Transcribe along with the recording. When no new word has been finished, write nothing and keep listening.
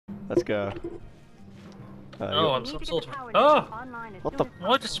Let's go. Oh, I'm some sort of. Oh! What the?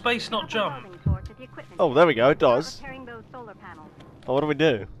 Why does space not jump? Oh, there we go. It does. Oh, what do we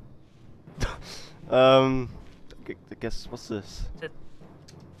do? I guess what's this?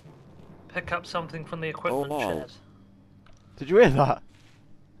 Pick up something from the equipment shed. Did you hear that?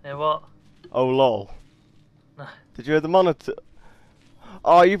 Yeah, what? Oh lol. No. Did you hear the monitor?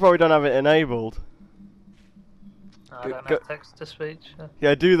 Oh, you probably don't have it enabled. I don't have text to speech.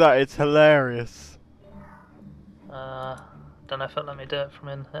 Yeah, do that. It's hilarious. Don't know if it'll let me do it from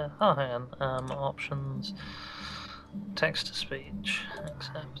in here. Oh, hang on. Options. Text to speech.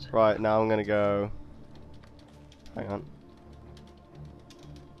 Accept. Right, now I'm gonna go. Hang on.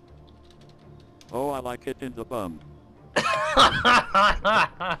 Oh, I like it in the bum.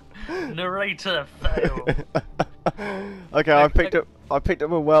 Narrator fail. Okay, I picked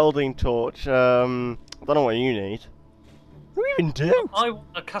up a welding torch. Don't know what you need. What do you even do? I want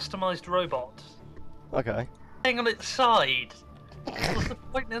a customised robot. Okay. Hang on its side. What's the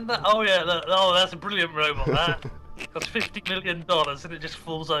point in that? Oh yeah, oh that's a brilliant robot. That costs $50 million and it just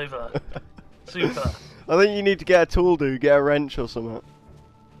falls over. Super. I think you need to get a tool, dude. Get a wrench or something.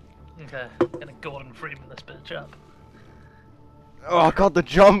 Okay, gonna Gordon Freeman this bitch up. Oh god, the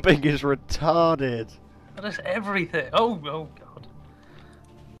jumping is retarded. That's everything. Oh god.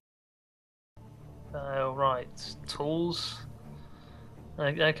 Right, tools.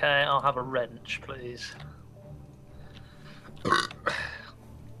 Okay, I'll have a wrench, please.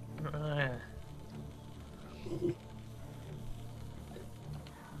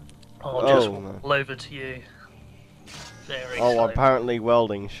 I'll just roll over to you. Very slowly. Apparently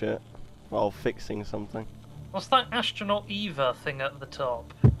welding shit while fixing something. What's that astronaut Eva thing at the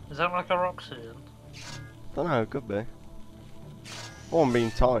top? Is that like a oxygen? Don't know, it could be. Oh, I'm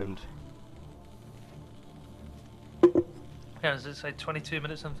being timed. Yeah, does it say 22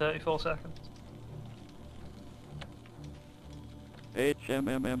 minutes and 34 seconds?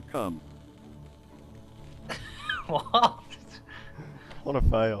 HMMM come. What? What a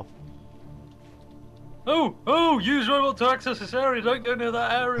fail. Oh, use robot to access this area, don't go near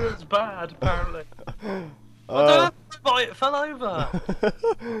that area, it's bad, apparently. I don't have to buy it, fell over.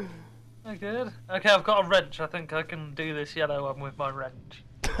 Oh, good. Okay, I've got a wrench, I think I can do this yellow one with my wrench.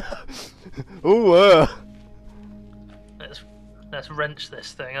 Ooh, Let's wrench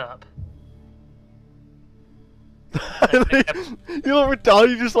this thing up. You look retarded,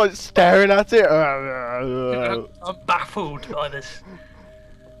 you're just like staring at it. I'm baffled by this.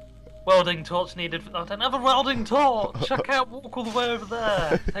 Welding torch needed. I don't have a welding torch. I can't walk all the way over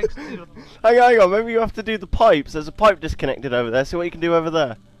there. It takes too long. Hang on, maybe you have to do the pipes. There's a pipe disconnected over there. See what you can do over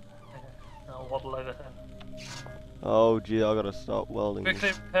there. Okay. I'll waddle over here. Oh gee, I gotta start welding. Quickly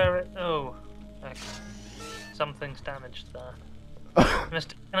repair it. Oh, okay. Something's damaged there. You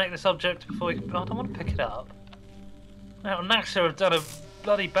must disconnect this object before you can. Oh, I don't want to pick it up. Now NASA have done a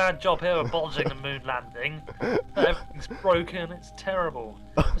bloody bad job here of bodging the moon landing. Everything's broken. It's terrible.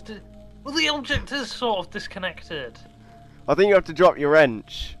 Well, the object is sort of disconnected. I think you have to drop your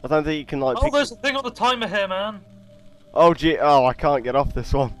wrench. I don't think you can like. Oh, there's a thing on the timer here, man. Oh gee, oh I can't get off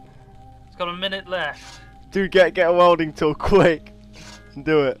this one. It's got a minute left. Dude, get a welding tool quick and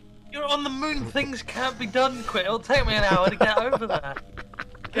do it. You're on the moon. Things can't be done quick. It'll take me an hour to get over there.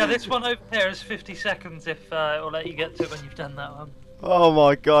 Yeah, this one over here is 50 seconds if it'll let you get to it when you've done that one. Oh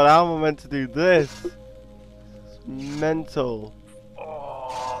my god, how am I meant to do this? It's mental.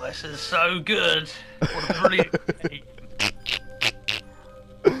 Oh, this is so good. What a brilliant game.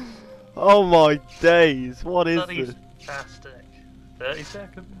 Oh my days, what is Bloody this? fantastic. 30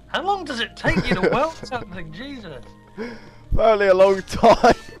 seconds. How long does it take you to weld something? Jesus. Apparently a long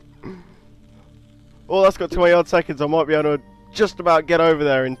time. Oh, that's got 20 odd seconds. I might be able to just about get over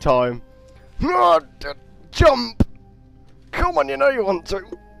there in time. Jump! Come on, you know you want to.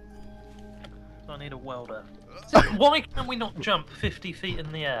 So I need a welder. Why can we not jump 50 feet in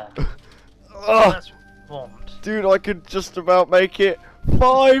the air? That's what I want. Dude, I could just about make it.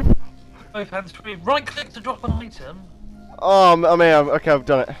 5. Both hands free. Right click to drop an item. Oh, I mean, okay, I've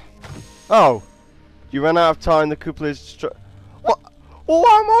done it. Oh, you ran out of time. The cupola is. What? Oh,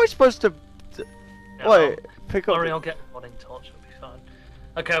 how am I supposed to? Yeah, Wait, pick up. Sorry, I'll get a welding torch. It'll be fine.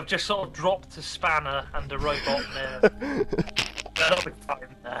 Okay, I've just sort of dropped a spanner and a robot there. That'll be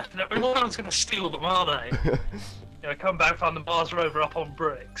fine there. No one's going to steal them, are they? You know, come back, find the Mars rover up on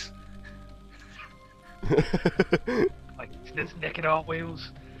bricks. Like, just nicking our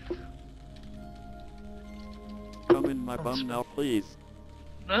wheels. Come in my bum now, please.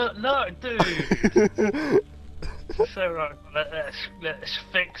 No, dude. So right, let's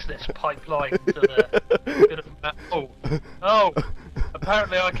fix this pipeline to the oh,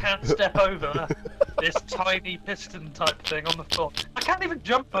 apparently I can't step over this tiny piston type thing on the floor. I can't even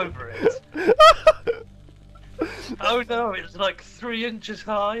jump over it. Oh no, it's like 3 inches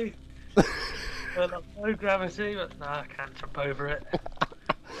high. No gravity, but no, I can't jump over it.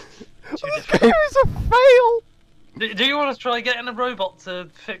 This game is a fail! Do you want to try getting a robot to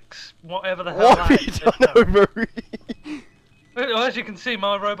fix whatever the hell What have you done over me? Well, as you can see,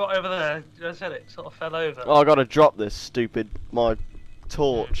 my robot over there, I said it sort of fell over. Oh, I gotta drop this stupid, my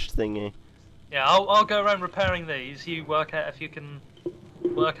torch thingy. Yeah, I'll go around repairing these. You work out if you can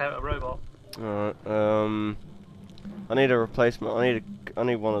work out a robot. Alright, I need a replacement. I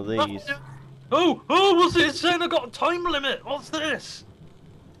need one of these. Oh, what's it? It's saying I got a time limit. What's this?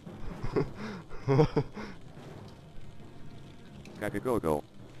 Go.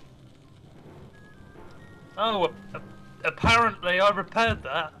 Oh, apparently I repaired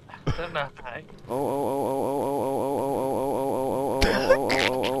that. Don't know how.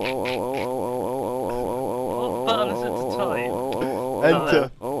 What button is it to time? Enter.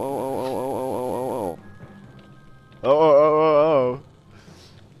 Oh.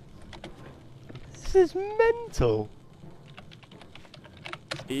 This is mental.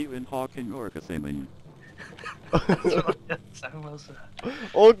 Even Hawking orgasming.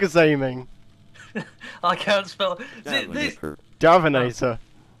 Orgasming. I can't spell. Davinator.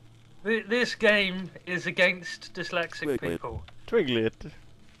 This game is against dyslexic Twiglet. people. Twiglet.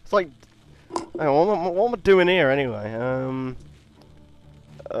 It's like, hang on, what am I doing here anyway?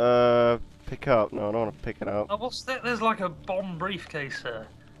 Pick up. No, I don't want to pick it up. Oh, what's that? There's like a bomb briefcase there.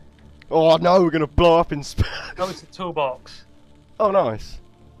 Oh no, we're gonna blow up in space. Oh, it's a toolbox. Oh, nice.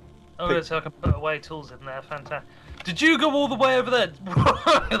 Oh, good, so I can put away tools in there. Fantastic. Did you go all the way over there?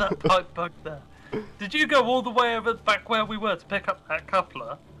 That pipe bug there. Did you go all the way over back where we were to pick up that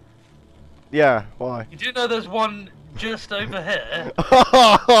coupler? Yeah, why? You do know there's one just over here?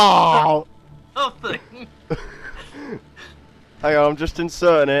 Oh! Nothing. Hang on, I'm just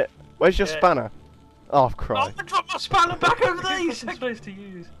inserting it. Where's your Yeah. spanner? Oh, Oh, Christ. I dropped my spanner back over there. You're supposed to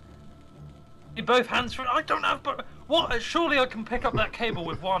use. You both hands free. I don't have. But what? Surely I can pick up that cable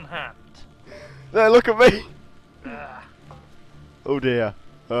with one hand. There, look at me. Ah. Oh dear.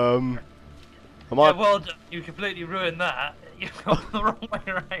 I Yeah, might, well done. You completely ruined that. You've gone the wrong way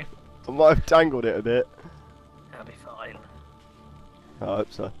around. I might have tangled it a bit. That'll be fine. I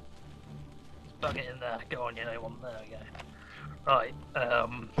hope so. Bug it in there. Go on, you know one. There we go. Right.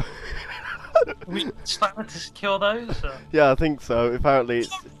 We started to secure those. Or? Yeah, I think so. Apparently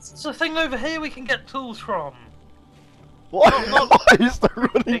it's... It's a thing over here we can get tools from. Why, no. why is the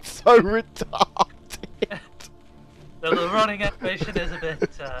running so retarded? The running animation is a bit.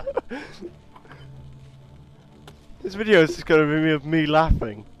 This video is just going to be of me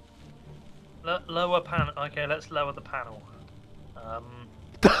laughing. Lower panel. Okay, let's lower the panel.